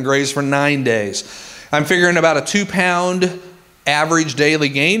paddock I can graze for 9 days. I'm figuring about a 2-pound average daily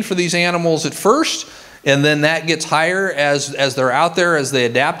gain for these animals at first. And then that gets higher as they're out there, as they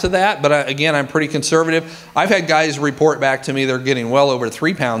adapt to that. But again, I'm pretty conservative. I've had guys report back to me they're getting well over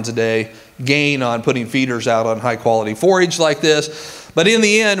 3 pounds a day gain on putting feeders out on high quality forage like this. But in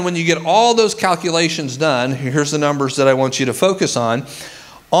the end, when you get all those calculations done, here's the numbers that I want you to focus on.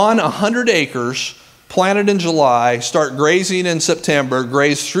 On 100 acres, planted in July, start grazing in September,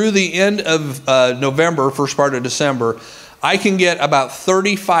 graze through the end of November, first part of December, I can get about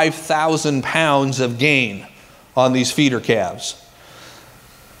 35,000 pounds of gain on these feeder calves.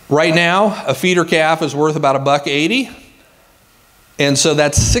 Right now, a feeder calf is worth about $1.80. And so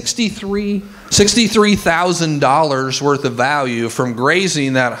that's $63,000 worth of value from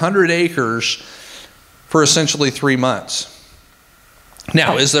grazing that 100 acres for essentially 3 months.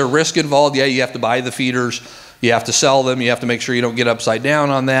 Now, is there risk involved? Yeah, you have to buy the feeders. You have to sell them. You have to make sure you don't get upside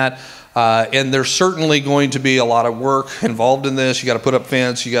down on that. And there's certainly going to be a lot of work involved in this. You got to put up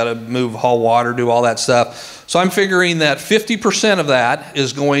fence, you got to haul water, do all that stuff. So I'm figuring that 50% of that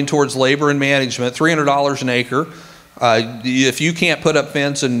is going towards labor and management, $300 an acre. If you can't put up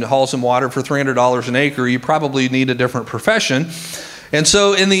fence and haul some water for $300 an acre, you probably need a different profession. And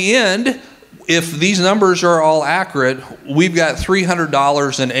so in the end, if these numbers are all accurate, we've got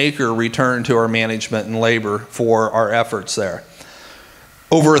 $300 an acre returned to our management and labor for our efforts there.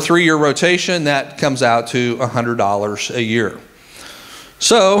 Over a 3-year rotation, that comes out to $100 a year.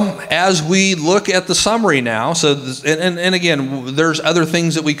 So as we look at the summary now, so this, and again, there's other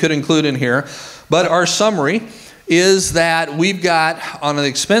things that we could include in here, but our summary is that we've got, on the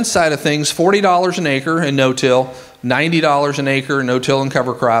expense side of things, $40 an acre in no-till, $90 an acre no-till and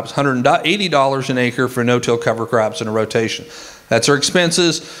cover crops, $180 an acre for no-till cover crops in a rotation. That's our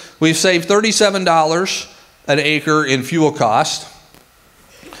expenses. We've saved $37 an acre in fuel cost.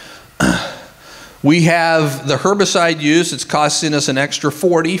 We have the herbicide use. It's costing us an extra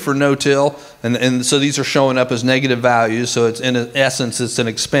 $40 for no-till, and so these are showing up as negative values, so it's in essence it's an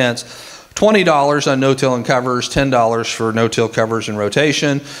expense. $20 on no-till and covers, $10 for no-till covers and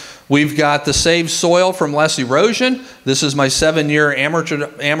rotation. We've got the saved soil from less erosion. This is my 7-year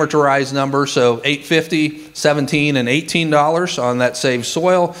amortized number, so $850, $17, and $18 on that saved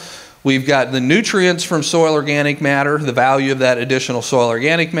soil. We've got the nutrients from soil organic matter, the value of that additional soil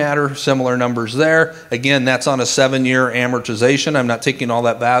organic matter, similar numbers there. Again, that's on a 7-year amortization. I'm not taking all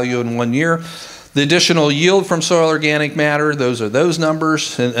that value in 1 year. The additional yield from soil organic matter, those are those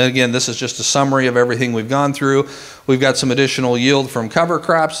numbers. And again, this is just a summary of everything we've gone through. We've got some additional yield from cover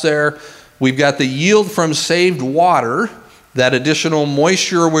crops there. We've got the yield from saved water, that additional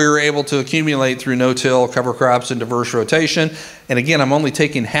moisture we were able to accumulate through no-till, cover crops, and diverse rotation. And again, I'm only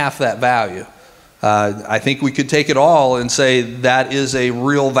taking half that value. I think we could take it all and say that is a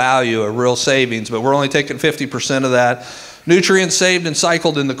real value, a real savings, but we're only taking 50% of that. Nutrients saved and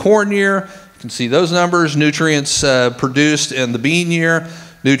cycled in the corn year. You can see those numbers. Nutrients produced in the bean year.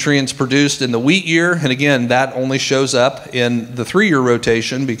 Nutrients produced in the wheat year. And again, that only shows up in the 3-year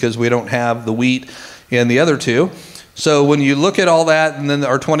rotation because we don't have the wheat in the other two. So when you look at all that, and then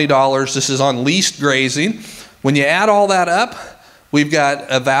our $20, this is on leased grazing. When you add all that up, we've got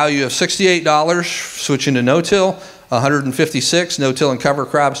a value of $68 switching to no-till, $156 no-till and cover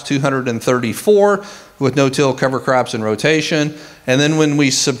crops, $234 with no-till, cover crops, and rotation. And then when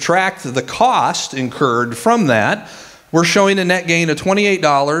we subtract the cost incurred from that, we're showing a net gain of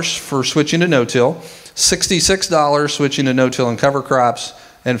 $28 for switching to no-till, $66 switching to no-till and cover crops,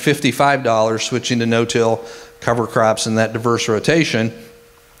 and $55 switching to no-till, cover crops, and that diverse rotation.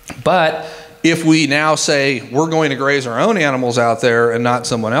 But if we now say we're going to graze our own animals out there and not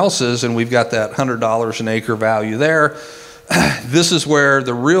someone else's, and we've got that $100 an acre value there, this is where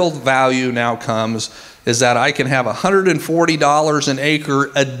the real value now comes, is that I can have $140 an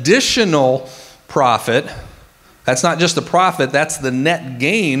acre additional profit. That's not just the profit, that's the net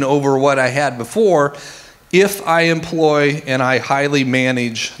gain over what I had before if I employ and I highly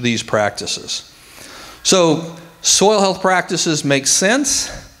manage these practices. So soil health practices make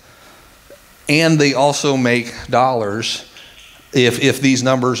sense, and they also make dollars if these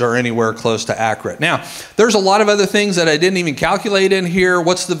numbers are anywhere close to accurate. Now, there's a lot of other things that I didn't even calculate in here.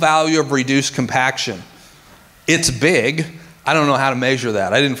 What's the value of reduced compaction? It's big. I don't know how to measure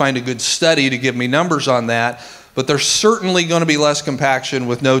that. I didn't find a good study to give me numbers on that, but there's certainly going to be less compaction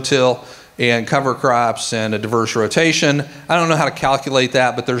with no-till and cover crops and a diverse rotation. I don't know how to calculate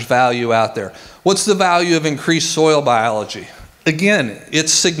that, but there's value out there. What's the value of increased soil biology? Again,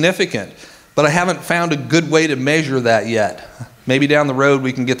 it's significant, but I haven't found a good way to measure that yet. Maybe down the road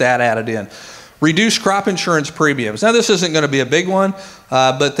we can get that added in. Reduced crop insurance premiums. Now, this isn't going to be a big one,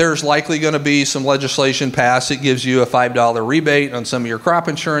 but there's likely going to be some legislation passed. It gives you a $5 rebate on some of your crop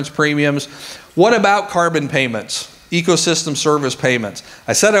insurance premiums. What about carbon payments? Ecosystem service payments.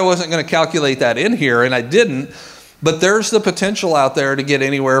 I said I wasn't going to calculate that in here, and I didn't, but there's the potential out there to get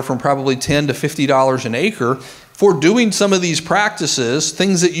anywhere from probably $10 to $50 an acre for doing some of these practices,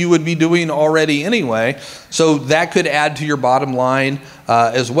 things that you would be doing already anyway. So that could add to your bottom line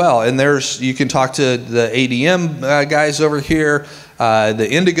as well. And you can talk to the ADM guys over here, the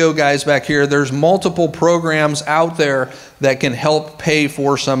Indigo guys back here. There's multiple programs out there that can help pay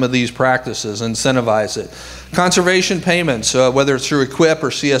for some of these practices, incentivize it. Conservation payments, whether it's through EQIP or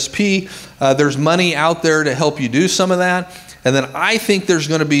CSP, there's money out there to help you do some of that. And then I think there's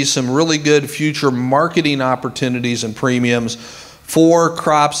going to be some really good future marketing opportunities and premiums for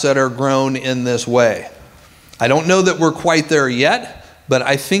crops that are grown in this way. I don't know that we're quite there yet, but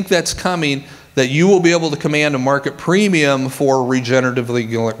I think that's coming that you will be able to command a market premium for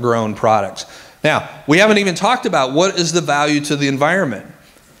regeneratively grown products. Now, we haven't even talked about what is the value to the environment.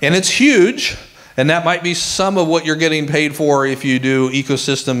 And it's huge, and that might be some of what you're getting paid for if you do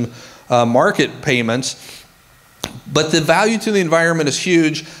ecosystem market payments. But the value to the environment is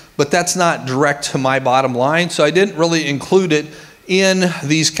huge, but that's not direct to my bottom line, so I didn't really include it in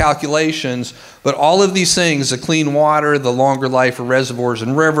these calculations. But all of these things, the clean water, the longer life of reservoirs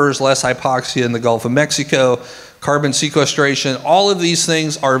and rivers, less hypoxia in the Gulf of Mexico, carbon sequestration, all of these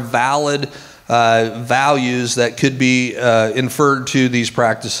things are valid values that could be inferred to these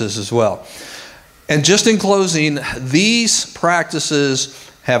practices as well. And just in closing, these practices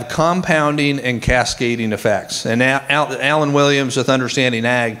have compounding and cascading effects. And Alan Williams with Understanding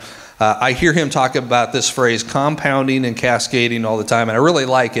Ag, I hear him talk about this phrase, compounding and cascading, all the time, and I really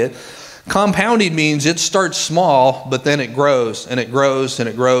like it. Compounding means it starts small, but then it grows, and it grows, and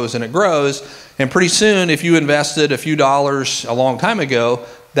it grows, and it grows, and pretty soon, if you invested a few dollars a long time ago,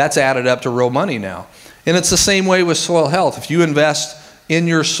 that's added up to real money now. And it's the same way with soil health. If you invest in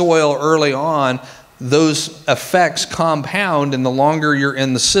your soil early on, those effects compound, and the longer you're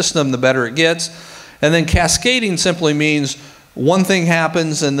in the system, the better it gets. And then cascading simply means one thing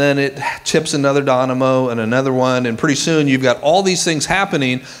happens and then it tips another domino and another one, and pretty soon you've got all these things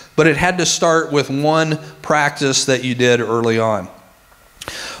happening, but it had to start with one practice that you did early on.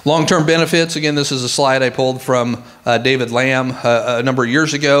 Long-term benefits, again, this is a slide I pulled from David Lamb a number of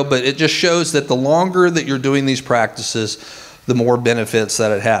years ago, but it just shows that the longer that you're doing these practices, the more benefits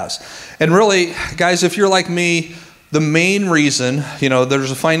that it has. And really, guys, if you're like me, the main reason,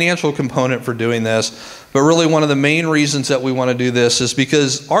 there's a financial component for doing this, but really one of the main reasons that we want to do this is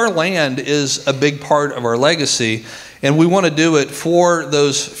because our land is a big part of our legacy, and we want to do it for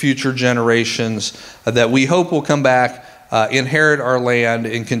those future generations that we hope will come back, inherit our land,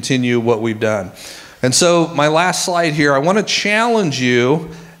 and continue what we've done. And so my last slide here, I want to challenge you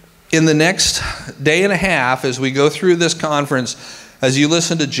in the next day and a half as we go through this conference, as you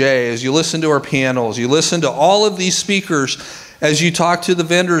listen to Jay, as you listen to our panels, you listen to all of these speakers, as you talk to the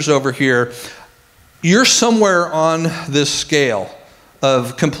vendors over here, you're somewhere on this scale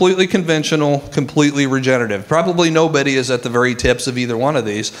of completely conventional, completely regenerative. Probably nobody is at the very tips of either one of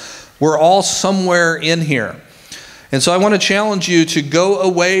these. We're all somewhere in here. And so I want to challenge you to go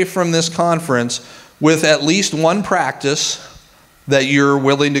away from this conference with at least one practice that you're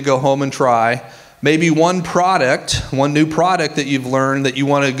willing to go home and try. Maybe one new product that you've learned that you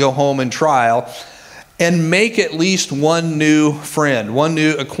want to go home and trial, and make at least one new friend, one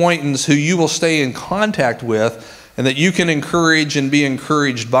new acquaintance who you will stay in contact with and that you can encourage and be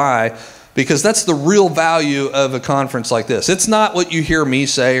encouraged by, because that's the real value of a conference like this. It's not what you hear me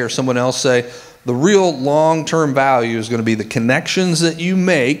say or someone else say. The real long-term value is going to be the connections that you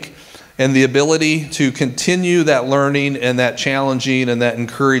make and the ability to continue that learning and that challenging and that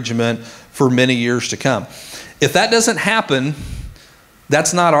encouragement for many years to come. If that doesn't happen,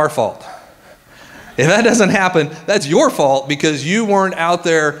 that's not our fault. If that doesn't happen, that's your fault, because you weren't out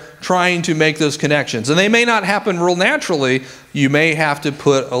there trying to make those connections. And they may not happen real naturally. You may have to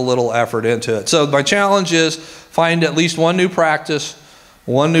put a little effort into it. So my challenge is find at least one new practice,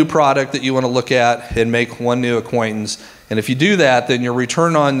 one new product that you want to look at, and make one new acquaintance. And if you do that, then your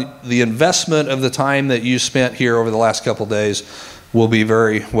return on the investment of the time that you spent here over the last couple of days will be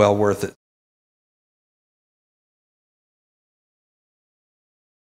very well worth it.